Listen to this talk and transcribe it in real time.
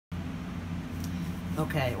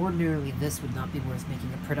Okay, ordinarily this would not be worth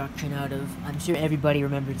making a production out of. I'm sure everybody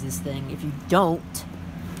remembers this thing. If you don't,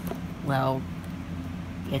 well,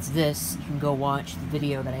 it's this. You can go watch the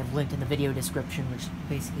video that I have linked in the video description, which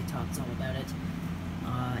basically talks all about it.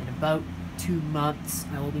 In about 2 months,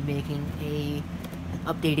 I will be making an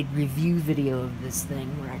updated review video of this thing,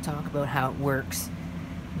 where I talk about how it works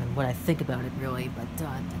and what I think about it, really. But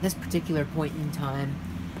at this particular point in time,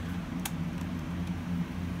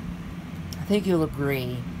 I think you'll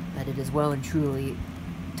agree that it is well and truly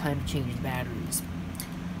time to change batteries.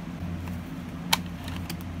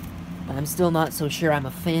 But I'm still not so sure I'm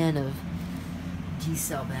a fan of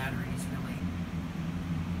D-cell batteries,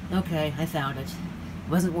 really. Okay, I found it. It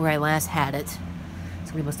wasn't where I last had it.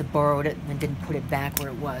 Somebody must have borrowed it and didn't put it back where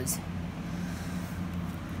it was.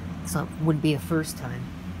 So it wouldn't be a first time.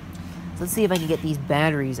 So let's see if I can get these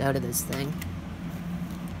batteries out of this thing.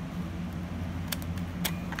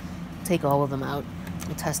 Take all of them out.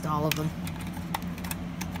 We'll test all of them.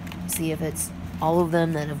 See if it's all of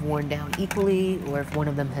them that have worn down equally, or if one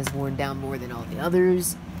of them has worn down more than all the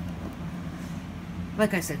others.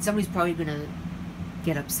 Like I said, somebody's probably gonna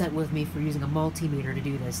get upset with me for using a multimeter to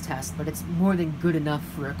do this test, but it's more than good enough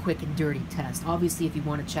for a quick and dirty test. Obviously, if you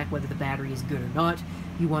want to check whether the battery is good or not,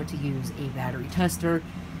 you want to use a battery tester,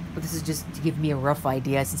 but this is just to give me a rough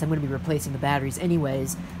idea. Since I'm going to be replacing the batteries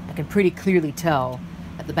anyways, I can pretty clearly tell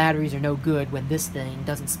that the batteries are no good when this thing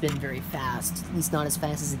doesn't spin very fast, at least not as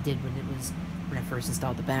fast as it did when I first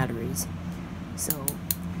installed the batteries. So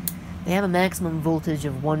they have a maximum voltage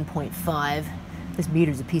of 1.5. This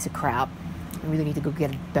meter's a piece of crap. I really need to go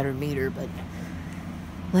get a better meter, but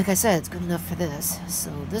like I said, it's good enough for this.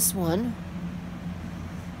 So this one,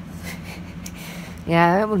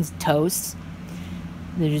 yeah, that one's toast.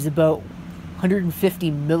 There's about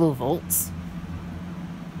 150 millivolts.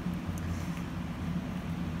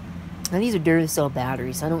 Now these are Duracell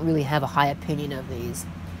batteries, so I don't really have a high opinion of these.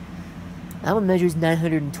 That one measures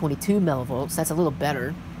 922 millivolts. That's a little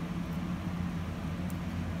better.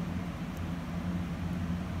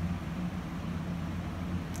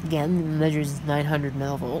 Again, it measures 900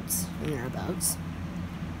 millivolts, thereabouts.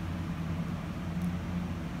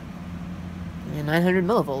 And 900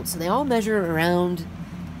 millivolts. So they all measure around,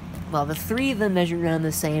 well, the three of them measure around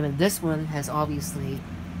the same, and this one has obviously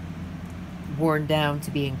worn down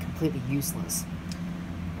to being completely useless.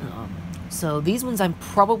 So these ones I'm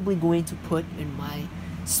probably going to put in my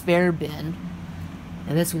spare bin.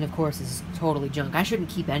 And this one, of course, is totally junk. I shouldn't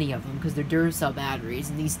keep any of them because they're Duracell batteries,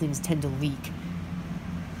 and these things tend to leak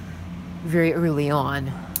very early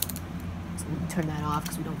on. So we can turn that off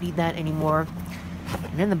because we don't need that anymore.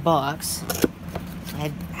 And in the box,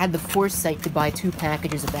 I had the foresight to buy 2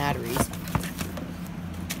 packages of batteries.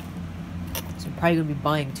 So I'm probably going to be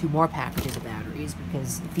buying 2 more packages of batteries,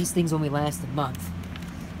 because if these things only last a month,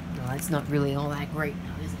 that's not really all that great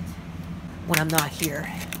now, is it? When I'm not here.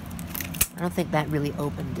 I don't think that really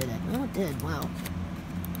opened, did it? Oh, it did. Wow.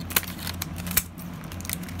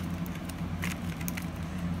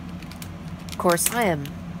 Of course, I am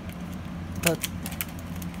the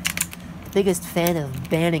biggest fan of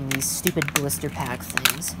banning these stupid blister pack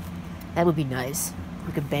things. That would be nice.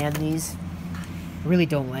 We could ban these. I really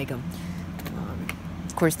don't like them.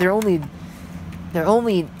 Of course, they're only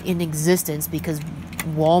in existence because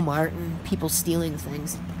Walmart and people stealing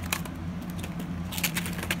things.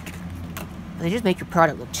 They just make your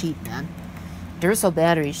product look cheap, man. Duracell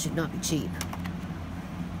batteries should not be cheap.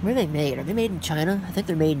 Where are they made? Are they made in China? I think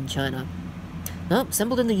they're made in China. Nope,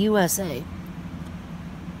 assembled in the USA.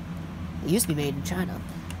 They used to be made in China.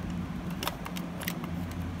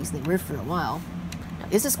 At least they were for a while. Now,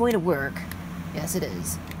 is this going to work? Yes, it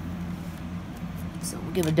is. So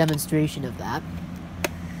we'll give a demonstration of that.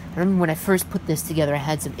 I remember when I first put this together, I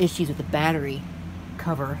had some issues with the battery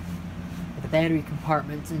cover, with the battery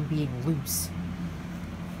compartments and being loose.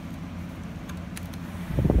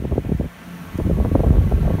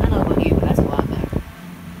 I don't know about you, but that's a lot better.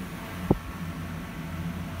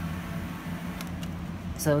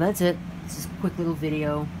 So that's it. This is a quick little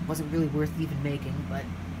video. Wasn't really worth even making, but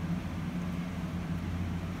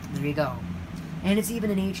there you go. And it's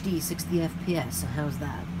even in HD, 60 FPS, so how's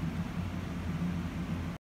that?